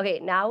do. Okay,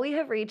 now we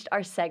have reached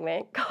our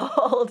segment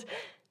called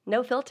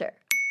No Filter.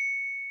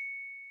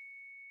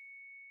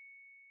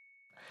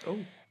 Oh.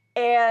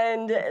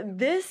 And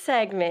this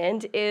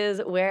segment is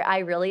where I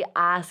really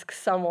ask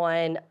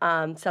someone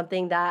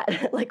something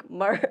that, like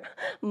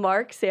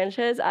Mark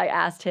Sanchez, I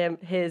asked him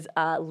his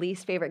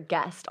least favorite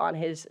guest on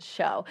his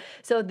show.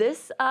 So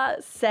this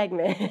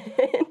segment,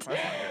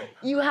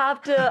 you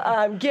have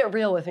to get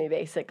real with me,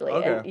 basically.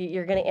 Okay. And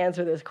you're going to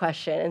answer this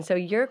question. And so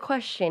your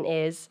question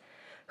is,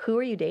 who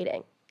are you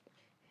dating?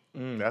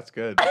 That's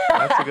good.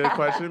 That's a good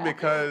question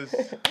because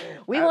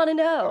we want to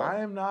know.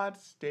 I am not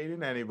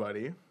dating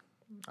anybody.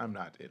 I'm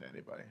not dating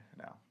anybody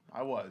now.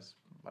 I was,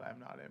 but I'm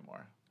not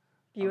anymore.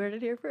 You heard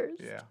it here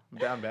first. Yeah, I'm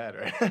down bad,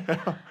 right?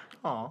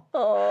 Aw.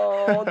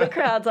 Oh, the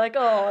crowd's like,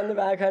 oh, in the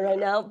background right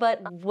now.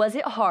 But was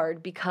it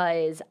hard?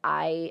 Because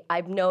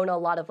I've known a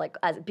lot of, like,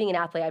 as being an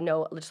athlete, I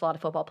know just a lot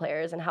of football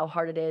players and how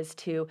hard it is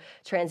to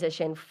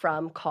transition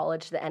from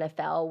college to the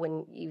NFL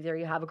when either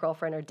you have a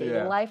girlfriend or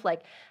dating life.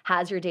 Like,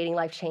 has your dating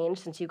life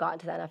changed since you got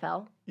into the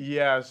NFL?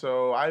 Yeah,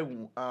 so I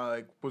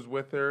was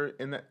with her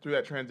through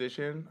that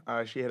transition.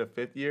 She had a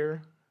 5th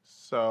year.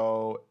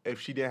 So if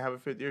she didn't have a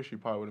 5th year, she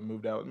probably would have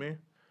moved out with me.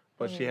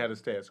 But she had to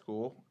stay at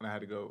school, and I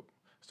had to go.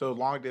 So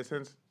long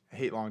distance, I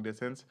hate long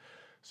distance.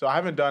 So I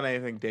haven't done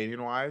anything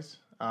dating-wise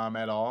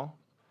at all.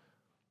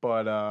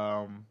 But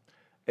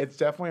it's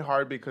definitely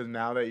hard because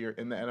now that you're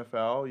in the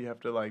NFL, you have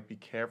to, like, be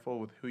careful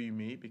with who you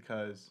meet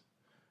because,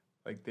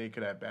 like, they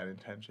could have bad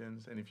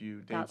intentions. And if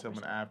you date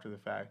someone after the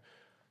fact.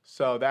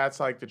 So that's,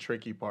 like, the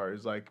tricky part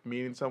is, like,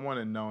 meeting someone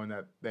and knowing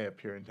that they have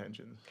pure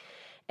intentions.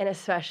 And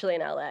especially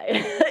in LA,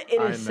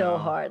 it is so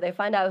hard. They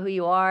find out who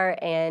you are,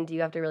 and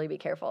you have to really be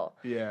careful.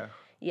 Yeah.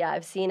 Yeah,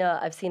 I've seen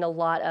a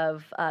lot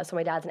of. So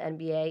my dad's an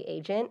NBA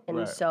agent,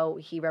 and so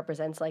he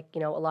represents, like, you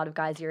know, a lot of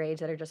guys your age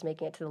that are just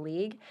making it to the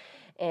league,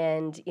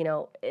 and you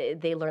know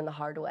they learn the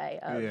hard way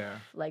of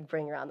like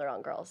bringing around their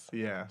own girls.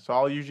 Yeah. So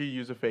I'll usually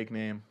use a fake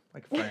name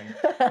like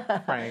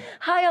Frank. Frank.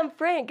 Hi, I'm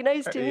Frank.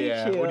 Nice to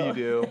meet you. What do you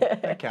do?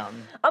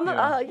 Accountant. I'm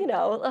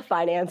a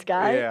finance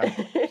guy. Yeah.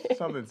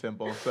 Something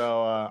simple.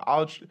 So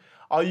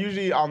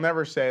I'll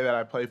never say that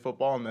I play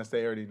football unless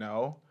they already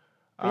know.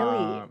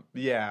 Really?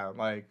 Yeah,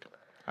 like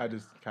I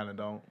just kind of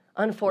don't.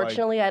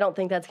 Unfortunately, I don't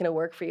think that's going to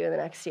work for you in the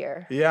next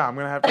year. Yeah, I'm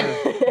going to have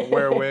to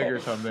wear a wig or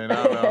something.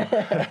 I don't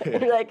know.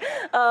 You're like,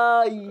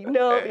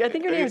 no, I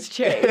think your name's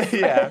Chase.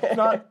 Yeah, it's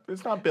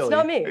not Billy. It's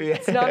not me. Yeah.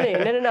 It's not me.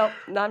 No,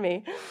 not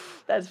me.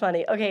 That's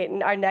funny. Okay,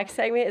 our next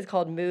segment is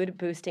called Mood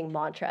Boosting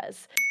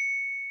Mantras.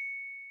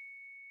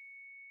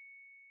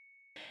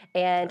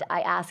 And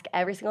I ask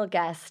every single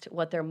guest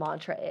what their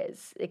mantra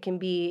is. It can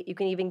be, you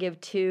can even give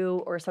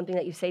 2 or something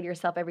that you say to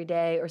yourself every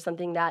day or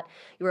something that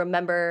you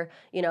remember,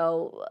 you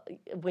know,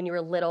 when you were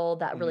little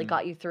that really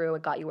got you through,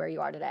 it got you where you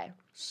are today.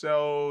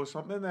 So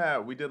something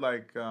that we did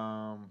like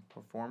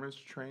performance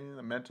training,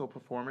 mental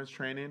performance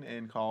training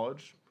in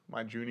college,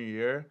 my junior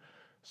year.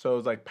 So it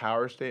was like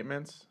power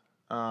statements.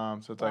 So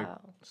it's like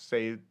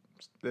say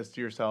this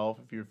to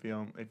yourself if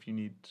you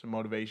need some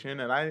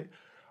motivation. And I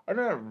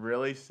don't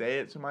really say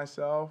it to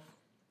myself,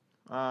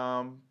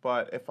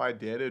 but if I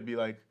did, it'd be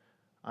like,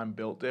 I'm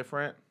built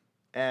different.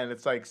 And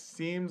it's like,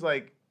 seems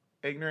like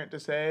ignorant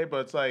to say, but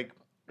it's like,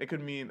 it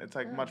could mean, it's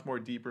like much more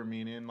deeper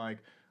meaning. Like,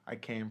 I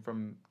came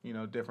from,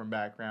 different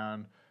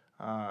background.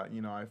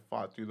 I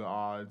fought through the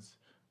odds.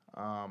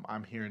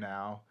 I'm here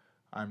now.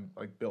 I'm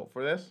like built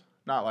for this.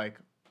 Not like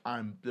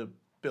I'm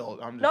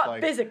built. I'm just not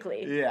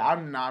physically. Yeah,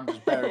 I'm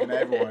just better than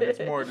everyone. It's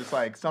more just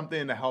like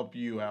something to help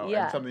you out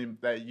and something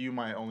that you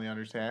might only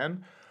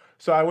understand.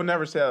 So I would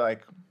never say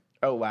like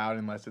out loud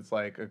unless it's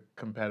like a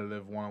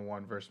competitive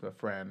one-on-one versus a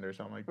friend or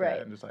something like that,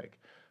 and just like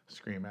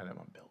scream at him,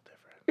 I'm built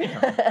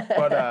different.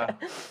 But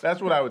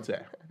that's what I would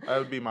say. That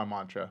would be my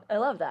mantra. I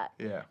love that.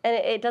 Yeah. And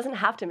it doesn't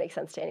have to make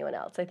sense to anyone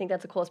else. I think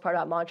that's the coolest part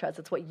about mantras.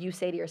 It's what you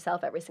say to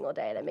yourself every single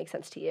day that makes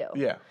sense to you.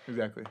 Yeah,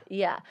 exactly.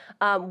 Yeah.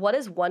 What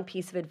is one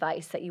piece of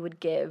advice that you would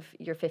give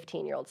your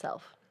 15-year-old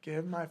self?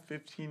 Give my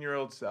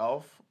 15-year-old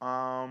self?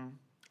 I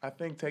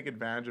think take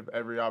advantage of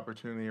every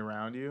opportunity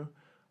around you.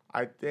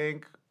 I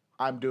think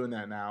I'm doing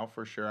that now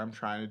for sure. I'm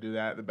trying to do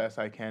that the best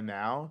I can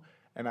now.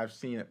 And I've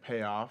seen it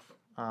pay off,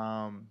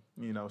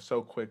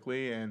 so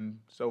quickly and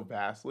so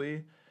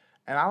vastly.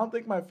 And I don't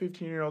think my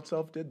 15-year-old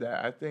self did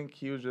that. I think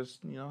he was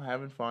just,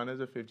 having fun as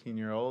a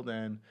 15-year-old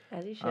and,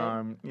 as he should.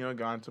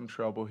 Got in some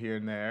trouble here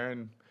and there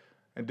and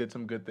did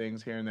some good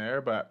things here and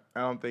there. But I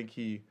don't think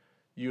he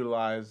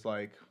utilized,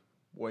 like,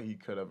 what he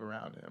could have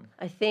around him.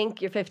 I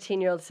think your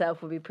 15-year-old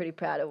self would be pretty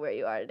proud of where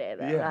you are today.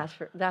 Then. Yeah.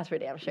 That's for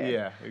damn sure.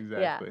 Yeah,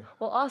 exactly. Yeah.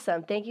 Well,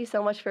 awesome. Thank you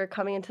so much for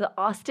coming into the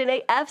Austin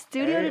AF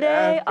studio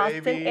today.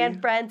 Austin and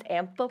friends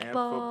and football. And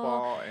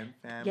football and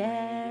family.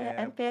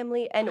 Yeah, and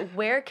family. And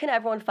where can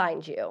everyone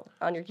find you?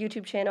 On your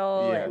YouTube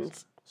channel? Yes.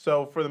 And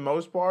so for the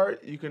most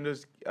part, you can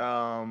just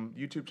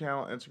YouTube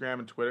channel, Instagram,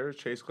 and Twitter,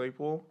 Chase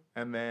Claypool.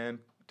 And then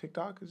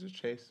TikTok is just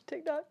Chase.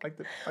 TikTok. Like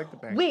the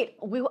bank. Wait,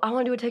 I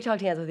want to do a TikTok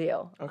dance with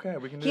you. Okay,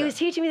 we can do He that. was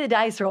teaching me the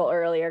dice roll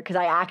earlier because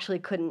I actually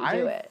couldn't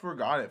do it. I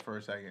forgot it for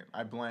a second.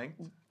 I blanked.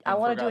 I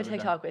want to do a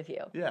TikTok with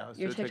you. Yeah, let's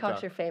Your do a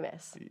TikToks are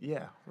famous.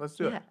 Yeah, let's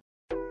do it.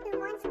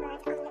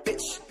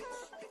 Bitch.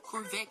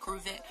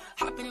 Corvette.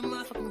 Hop in a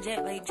motherfucking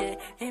jet like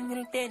jet. Him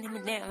and that, him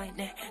and that like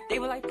that. They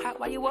were like, Pop,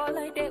 why you all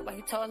like that? Why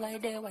you talk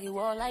like that? Why you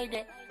all like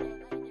that?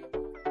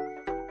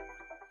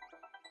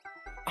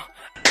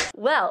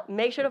 Well,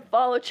 make sure to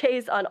follow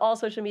Chase on all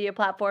social media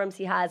platforms.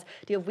 Do you have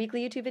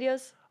weekly YouTube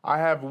videos? I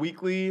have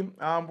weekly. We're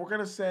not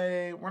gonna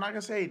say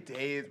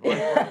days.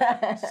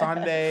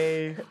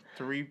 Sunday,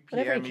 3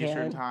 p.m.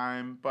 Eastern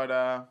time, but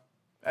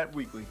at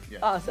weekly, yeah,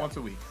 awesome. Once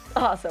a week.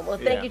 Awesome. Well,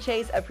 thank you,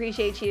 Chase.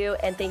 Appreciate you,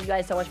 and thank you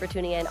guys so much for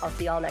tuning in. I'll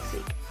see y'all next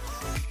week.